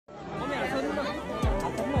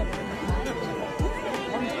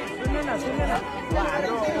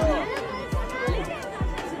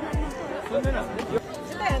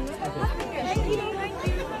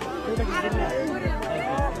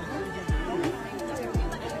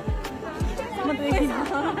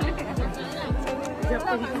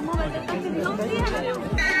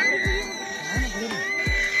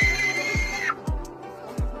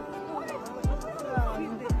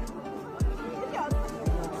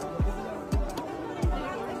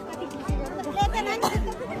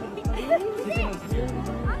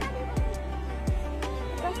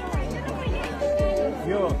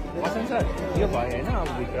यो भयो हैन अब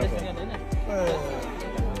भित्रको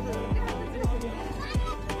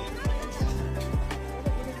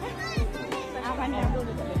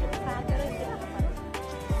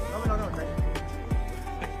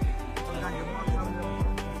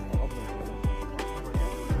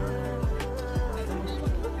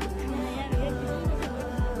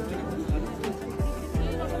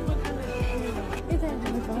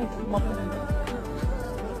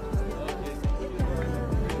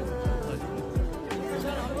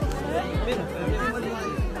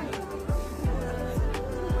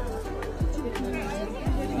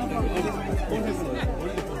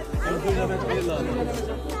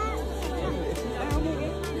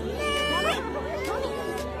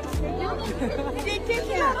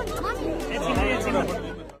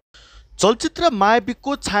चलचित्र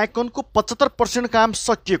मायावीको छायाङ्कनको 75% काम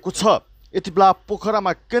सकिएको छ। यति बेला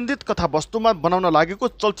पोखरामा केन्द्रित कथावस्तुमा बनाउन लागेको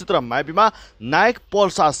चलचित्र मायावीमा नायक पल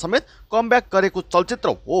शाह समेत कमब्याक गरेको चलचित्र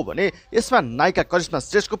हो भने यसमा नायिका करिश्मा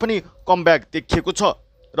श्रेष्ठको पनि कमब्याक देखिएको छ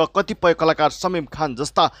र कतिपय कलाकार समीम खान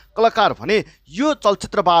जस्ता कलाकार भने यो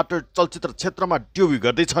चलचित्रबाट चलचित्र क्षेत्रमा ड्युबी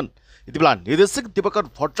गर्दैछन्। यति बेला निर्देशक दीपका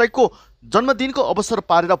भट्टराईको जन्मदिनको अवसर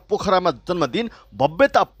पारेर पोखरामा जन्मदिन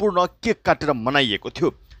भव्यतापूर्ण केक काटेर मनाइएको थियो।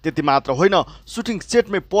 त्यति मात्र होइन, सुटिङ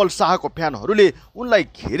सेटमै पल शाहको फ्यानहरूले उनलाई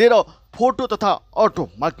घेरेर फोटो तथा अटो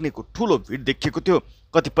माग्नेको ठुलो भिड देखिएको थियो।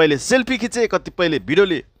 कतिपयले सेल्फी खिचे, कतिपयले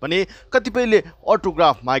भिडियोले भने कतिपयले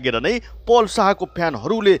अटोग्राफ मागेर नै पल शाहको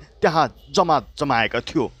फ्यानहरूले त्यहाँ जमाएका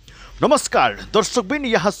थियो। नमस्कार दर्शकबिन,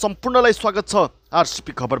 यहाँ सम्पूर्णलाई स्वागत छ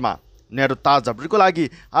आरसीपी खबरमा। नयाँ ताजा भिडियोको लागि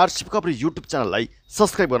आरसीपी खबर युट्युब च्यानललाई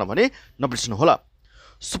सब्स्क्राइब गर्न भने नबिर्सनुहोला।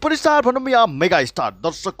 सुपरस्टार भनौँ या मेगा स्टार,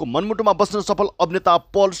 दर्शकको मनमुटुमा बस्न सफल अभिनेता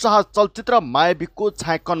पल शाह चलचित्र मायावीको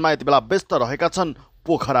छायाङ्कनमा यति बेला व्यस्त रहेका छन्।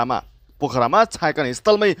 पोखरामा छायाङ्कन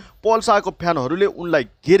स्थलमै पल शाहको फ्यानहरूले उनलाई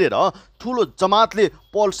घेरेर ठुलो जमातले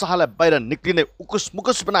पल शाहलाई बाहिर निक्लिने उकुस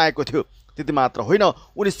मुकुस बनाएको थियो। त्यति मात्र होइन,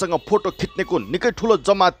 उनीसँग फोटो खिच्नेको निकै ठुलो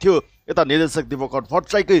जमात थियो। यता निर्देशक दीपका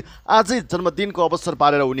भट्टराईकै आजै जन्मदिनको अवसर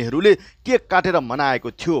पारेर उनीहरूले केक काटेर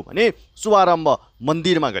मनाएको थियो भने शुभारम्भ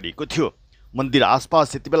मन्दिरमा गरिएको थियो। मन्दिर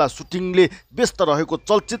आसपास यति बेला सुटिङले व्यस्त रहेको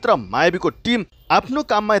चलचित्र मायावीको टिम आफ्नो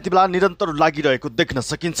काममा यति बेला निरन्तर लागिरहेको देख्न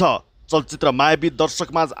सकिन्छ। चलचित्र मायावी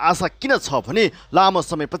दर्शकमा आशा किन छ भने लामो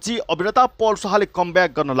समयपछि अभिनेता पल शाहले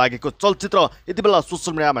कमब्याक गर्न लागेको चलचित्र यति बेला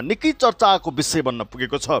सोसल मिडियामा निकै चर्चाको विषय बन्न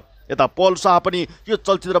पुगेको छ। यता पल शाह पनि यो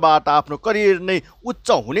चलचित्रबाट आफ्नो करियर नै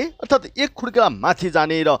उच्च हुने अर्थात् एक खुड्किला माथि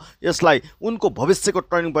जाने र यसलाई उनको भविष्यको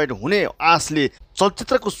टर्निङ पोइन्ट हुने आशले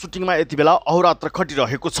चलचित्रको सुटिङमा यति बेला अहोरात्र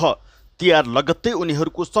खटिरहेको छ। तिहार लगत्तै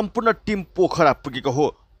उनीहरूको सम्पूर्ण टिम पोखरा पुगेको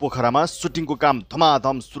हो। पोखरामा सुटिङको काम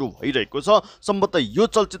धमाधम सुरु भइरहेको छ। सम्भवतः यो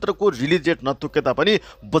चलचित्रको रिलिज डेट नतोके तापनि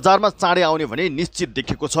बजारमा चाँडै आउने भने निश्चित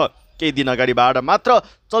देखिएको छ। केही दिन अगाडिबाट मात्र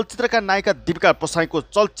चलचित्रका नायिका दीपिका प्रसाईको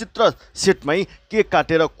चलचित्र सेटमै केक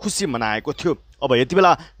काटेर खुसी मनाएको थियो। अब यति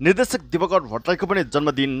बेला निर्देशक दीपका भट्टराईको पनि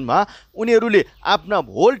जन्मदिनमा उनीहरूले आफ्ना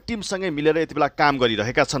होल टिमसँगै मिलेर यति बेला काम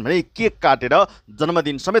गरिरहेका छन् भने केक काटेर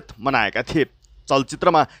जन्मदिन समेत मनाएका थिए।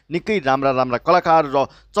 चलचित्रमा निकै राम्रा कलाकार र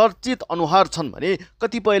चर्चित अनुहार छन् भने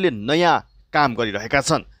कतिपयले नयाँ काम गरिरहेका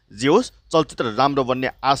छन्। जे होस्, चलचित्र राम्रो बन्ने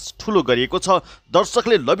आश ठुलो गरिएको छ।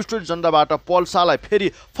 दर्शकले लभ स्टोरी जनराबाट पल शाहलाई फेरि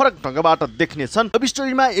फरक ढङ्गबाट देख्नेछन्। लभ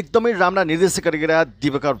स्टोरीमा एकदमै राम्रा निर्देशक गरेका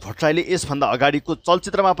दीपका भट्टराईले यसभन्दा अगाडिको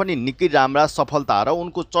चलचित्रमा पनि निकै राम्रा सफलता र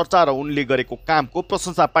उनको चर्चा र उनले गरेको कामको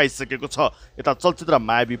प्रशंसा पाइसकेको छ। यता चलचित्र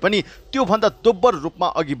मायावी पनि त्योभन्दा दोब्बर रूपमा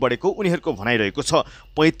अघि बढेको उनीहरूको भनाइरहेको छ।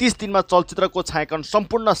 35 दिनमा चलचित्रको छायाङ्कन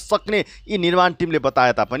सम्पूर्ण सक्ने यी निर्माण टिमले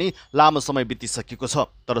बताए तापनि लामो समय बितिसकेको छ,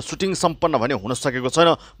 तर सुटिङ सम्पन्न भने हुन सकेको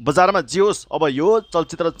छैन। बजारमा जे होस्, अब यो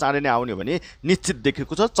चलचित्र चाँडै नै आउने भने निश्चित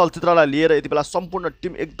देखिएको छ। चलचित्रलाई लिएर यति बेला सम्पूर्ण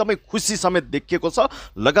टिम एकदमै खुसी समेत देखिएको छ।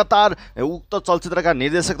 लगातार उक्त चलचित्रका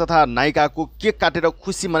निर्देशक तथा नायिकाको केक काटेर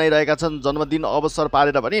खुसी मनाइरहेका छन् जन्मदिन अवसर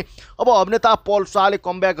पारेर भने अब अभिनेता पल शाहले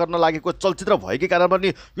कमब्याक गर्न लागेको चलचित्र भएकै कारण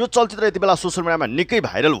पनि यो चलचित्र यति बेला सोसल मिडियामा निकै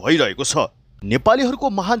भाइरल भइरहेको छ। नेपालीहरूको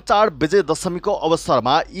महान चाड विजय दशमीको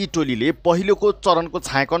अवसरमा यी टोलीले पहिलोको चरणको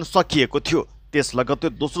छायाङ्कन सकिएको थियो। त्यस लगत्तै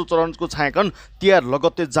दोस्रो चरणको छायाङ्कन तिहार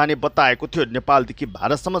लगत्तै जाने बताएको थियो। नेपालदेखि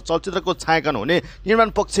भारतसम्म चलचित्रको छायाङ्कन हुने निर्माण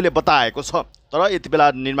पक्षले बताएको छ। तर यति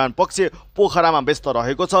बेला निर्माण पक्ष पोखरामा व्यस्त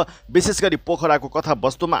रहेको छ। विशेष गरी पोखराको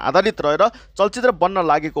कथावस्तुमा आधारित रहेर चलचित्र बन्न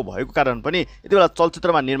लागेको भएको कारण पनि यति बेला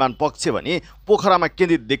चलचित्रमा निर्माण पक्ष भने पोखरामा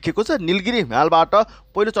केन्द्रित देखिएको छ। नीलगिरी हिमालबाट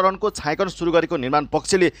पहिलो चरणको छायाङ्कन सुरु गरेको निर्माण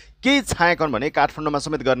पक्षले केही छायाङ्कन भने काठमाडौँमा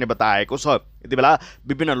समेत गर्ने बताएको छ। यति बेला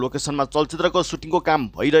विभिन्न लोकेसनमा चलचित्रको सुटिङको काम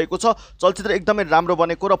भइरहेको छ। चलचित्र एकदमै राम्रो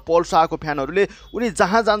बनेको र पल शाहको फ्यानहरूले उनी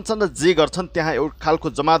जहाँ जान्छन् र जे गर्छन् त्यहाँ एउटा खालको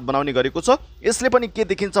जमात बनाउने गरेको छ। यसले पनि के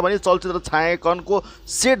देखिन्छ भने चलचित्र छायाङ्कनको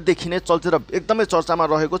सेटदेखि नै चलचित्र एकदमै चर्चामा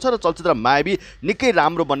रहेको छ र चलचित्र मायावी निकै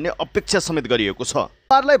राम्रो बन्ने अपेक्षा समेत गरिएको छ।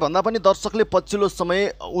 उहाँहरूलाई भन्दा पनि दर्शकले पछिल्लो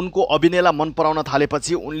समय उनको अभिनयलाई मन पराउन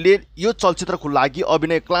थालेपछि उनले यो चलचित्रको लागि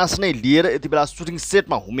अभिनय क्लास नै लिएर यति बेला सुटिङ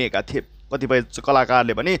सेटमा हुमेका थिए। कतिपय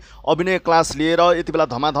कलाकारले पनि अभिनय क्लास लिएर यति बेला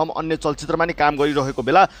धमाधम अन्य चलचित्रमा नै काम गरिरहेको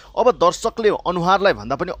बेला अब दर्शकले अनुहारलाई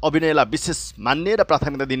भन्दा पनि अभिनयलाई विशेष मान्ने र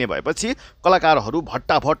प्राथमिकता दिने भएपछि कलाकारहरू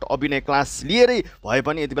भट्टाभट अभिनय क्लास लिएरै भए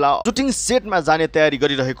पनि यति बेला सुटिङ सेटमा जाने तयारी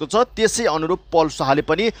गरिरहेको छ। त्यसै अनुरूप पल शाहले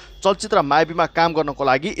पनि चलचित्र मायावीमा काम गर्नको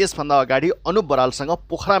लागि यसभन्दा अगाडि अनुप बरालसँग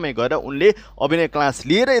पोखरामै गएर उनले अभिनय क्लास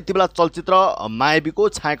लिएर यति बेला चलचित्र मायावीको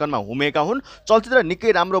छायाङ्कनमा हुमेका हुन्। चलचित्र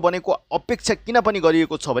निकै राम्रो बनेको अपेक्षा किन पनि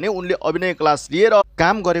गरिएको छ भने उनले अभिनय क्लास लिएर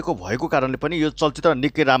काम गरेको भएको कारणले पनि यो चलचित्र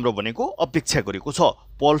निकै राम्रो बनेको अपेक्षा गरेको छ।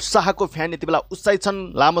 पल शाहको फ्यान यति बेला उत्साहित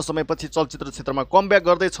छन्। लामो समयपछि चलचित्र क्षेत्रमा कमब्याक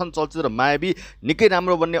गर्दैछन्। चलचित्र मायावी निकै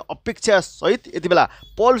राम्रो बन्ने अपेक्षा सहित यति बेला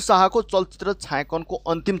पल शाहको चलचित्र छायाङ्कनको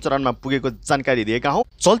अन्तिम चरणमा पुगेको जानकारी दिएका हौं।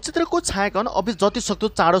 चलचित्रको छायाङ्कन अब जति सक्दो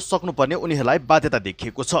चाँडो सक्नुपर्ने उनीहरूलाई बाध्यता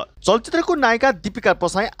देखिएको छ। चलचित्रको नायिका दीपिका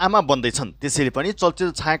प्रसाई आमा बन्दैछन्। त्यसैले पनि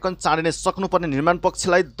चलचित्र छायाङ्कन चाँडै नै सक्नुपर्ने निर्माण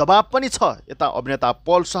पक्षलाई दबाब पनि छ। यता अभिनेता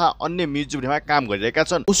पल शाह अन्य म्युजिक भिडियोमा काम गरिरहेका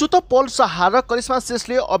छन्। उसो त पल शाह र करिश्मा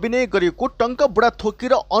शेषले अभिनय गरेको टङ्क बुढा थोकी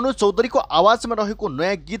र अनु चौधरीको आवाजमा रहेको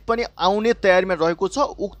नयाँ गीत पनि आउने तयारीमा रहेको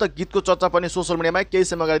छ। उक्त गीतको चर्चा पनि सोशल मिडियामा केही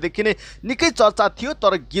समय अगाडिदेखि नै निकै चर्चा थियो,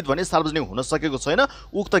 तर गीत भने सार्वजनिक हुन सकेको छैन।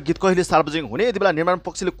 उक्त गीत कहिले सार्वजनिक हुने यति बेला निर्माण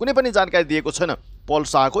पक्षले कुनै पनि जानकारी दिएको छैन। पल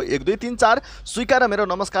शाहको 1 2 3 4 स्वीकार मेरो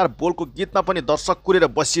नमस्कार बोलको गीतमा पनि दर्शक कुरेर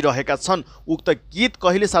बसिरहेका छन्। उक्त गीत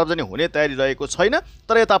कहिले सार्वजनिक हुने तयारी रहेको छैन।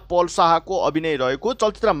 तर यता पल शाहको अभिनय रहेको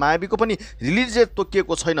चलचित्र मायावीको पनि रिलिज डेट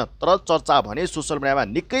तोकिएको छैन, तर चर्चा भने सोशल मिडियामा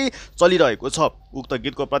निकै चलिरहेको छ। उक्त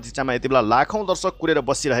गीतको प्रतीक्षामा यति बेला लाखौं दर्शक कुरेर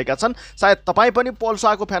बसिरहेका छन्। सायद तपाईँ पनि पल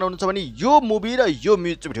शाहको फ्यान हुनुहुन्छ भने यो मुभी र यो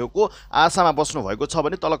म्युजिक भिडियोको आशामा बस्नु भएको छ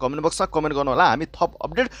भने तल कमेन्ट बक्समा कमेन्ट गर्नु होला। हामी थप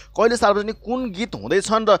अपडेट कहिले सार्वजनिक कुन गीत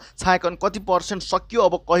हुँदैछन् र छायाङ्कन कति % सकियो,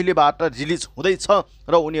 अब कहिलेबाट रिलिज हुँदैछ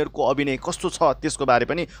र उनीहरूको अभिनय कस्तो छ त्यसको बारे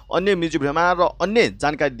पनि अन्य म्युजिक भिडियोमा र अन्य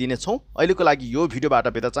जानकारी दिनेछौँ। अहिलेको लागि यो भिडियोबाट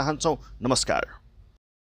बिदा चाहन्छौँ। नमस्कार।